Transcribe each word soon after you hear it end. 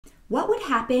What would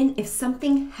happen if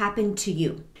something happened to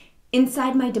you?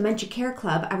 Inside my dementia care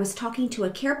club, I was talking to a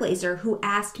Careblazer who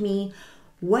asked me,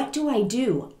 what do I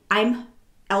do? I'm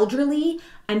elderly,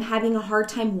 I'm having a hard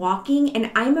time walking,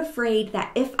 and I'm afraid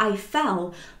that if I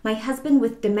fell, my husband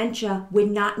with dementia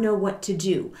would not know what to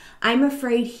do. I'm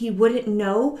afraid he wouldn't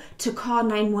know to call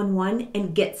 911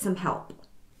 and get some help.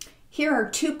 Here are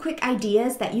 2 quick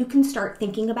ideas that you can start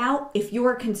thinking about if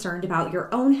you're concerned about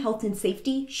your own health and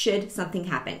safety should something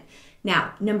happen.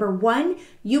 Now, number 1,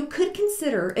 you could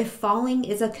consider, if falling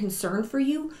is a concern for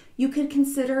you, you could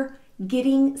consider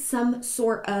getting some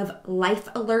sort of life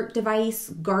alert device,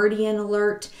 guardian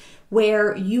alert,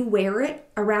 where you wear it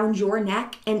around your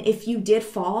neck, and if you did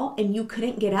fall and you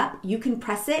couldn't get up, you can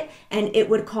press it and it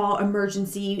would call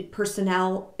emergency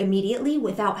personnel immediately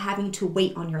without having to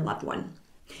wait on your loved one.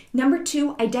 Number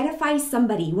 2, identify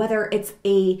somebody, whether it's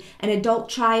an adult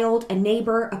child, a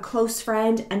neighbor, a close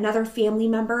friend, another family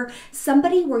member,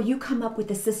 somebody where you come up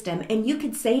with a system and you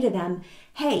could say to them,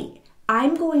 hey,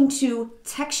 I'm going to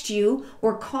text you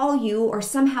or call you or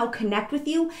somehow connect with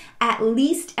you at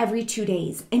least every 2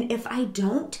 days. And if I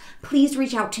don't, please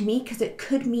reach out to me because it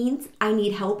could mean I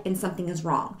need help and something is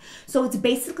wrong. So it's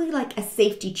basically like a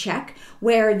safety check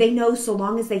where they know so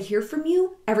long as they hear from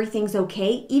you, everything's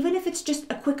okay. Even if it's just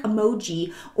a quick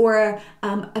emoji or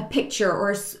a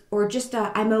picture or just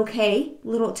a I'm okay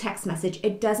little text message.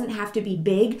 It doesn't have to be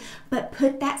big, but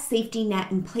put that safety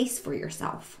net in place for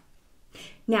yourself.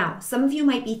 Now, some of you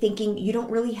might be thinking you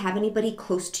don't really have anybody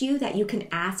close to you that you can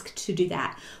ask to do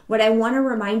that. What I want to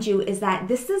remind you is that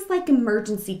this is like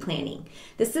emergency planning.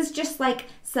 This is just like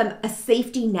a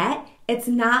safety net. It's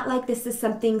not like this is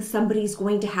something somebody's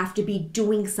going to have to be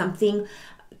doing something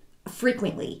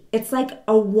frequently. It's like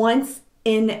a once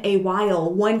in a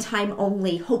while, one time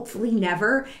only, hopefully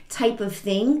never type of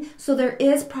thing. So there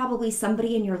is probably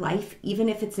somebody in your life, even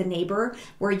if it's a neighbor,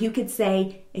 where you could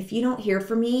say, if you don't hear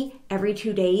from me every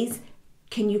 2 days,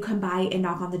 can you come by and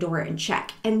knock on the door and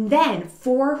check? And then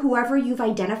for whoever you've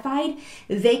identified,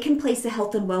 they can place a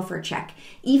health and welfare check.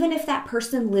 Even if that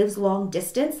person lives long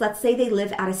distance, let's say they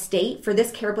live out of state. For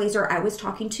this Careblazer I was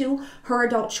talking to, her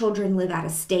adult children live out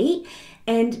of state,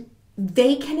 and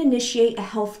they can initiate a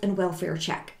health and welfare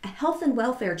check. A health and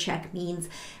welfare check means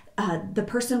the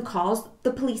person calls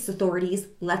the police authorities,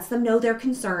 lets them know their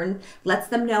concern, lets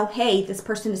them know, hey, this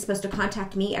person is supposed to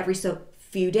contact me every so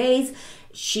few days.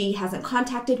 She hasn't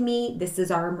contacted me. This is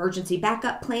our emergency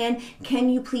backup plan. Can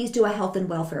you please do a health and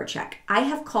welfare check? I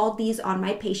have called these on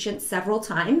my patients several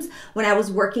times when I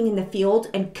was working in the field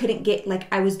and couldn't get,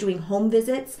 I was doing home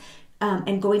visits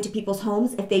and going to people's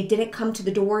homes. If they didn't come to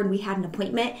the door and we had an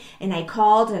appointment and I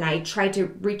called and I tried to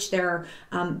reach their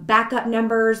backup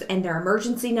numbers and their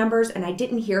emergency numbers and I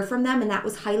didn't hear from them and that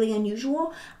was highly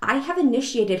unusual, I have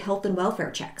initiated health and welfare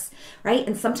checks, right?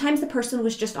 And sometimes the person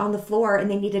was just on the floor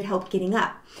and they needed help getting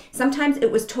up. Sometimes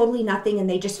it was totally nothing and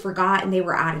they just forgot and they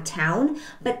were out of town,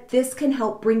 but this can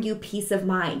help bring you peace of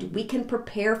mind. We can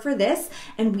prepare for this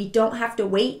and we don't have to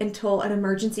wait until an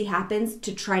emergency happens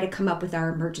to try to come up with our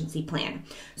emergency plan.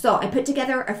 So I put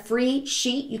together a free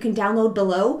sheet you can download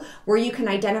below where you can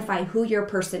identify who your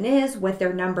person is, what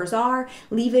their numbers are,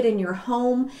 leave it in your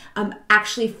home,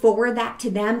 actually forward that to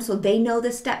them so they know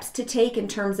the steps to take in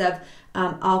terms of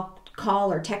I'll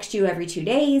call or text you every 2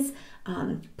 days.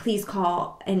 Please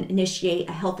call and initiate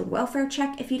a health and welfare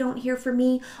check if you don't hear from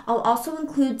me. I'll also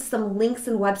include some links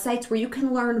and websites where you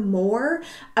can learn more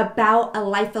about a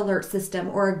life alert system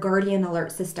or a guardian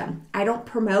alert system. I don't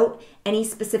promote any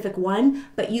specific one,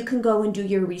 but you can go and do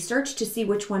your research to see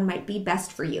which one might be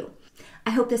best for you. I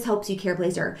hope this helps you,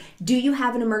 Careblazer. Do you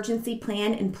have an emergency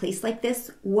plan in place like this?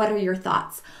 What are your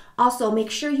thoughts? Also, make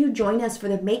sure you join us for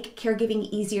the Make Caregiving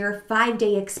Easier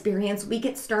 5-day experience. We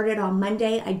get started on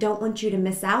Monday. I don't want you to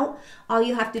miss out. All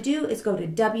you have to do is go to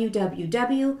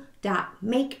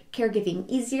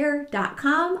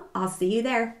www.makecaregivingeasier.com. I'll see you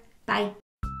there. Bye.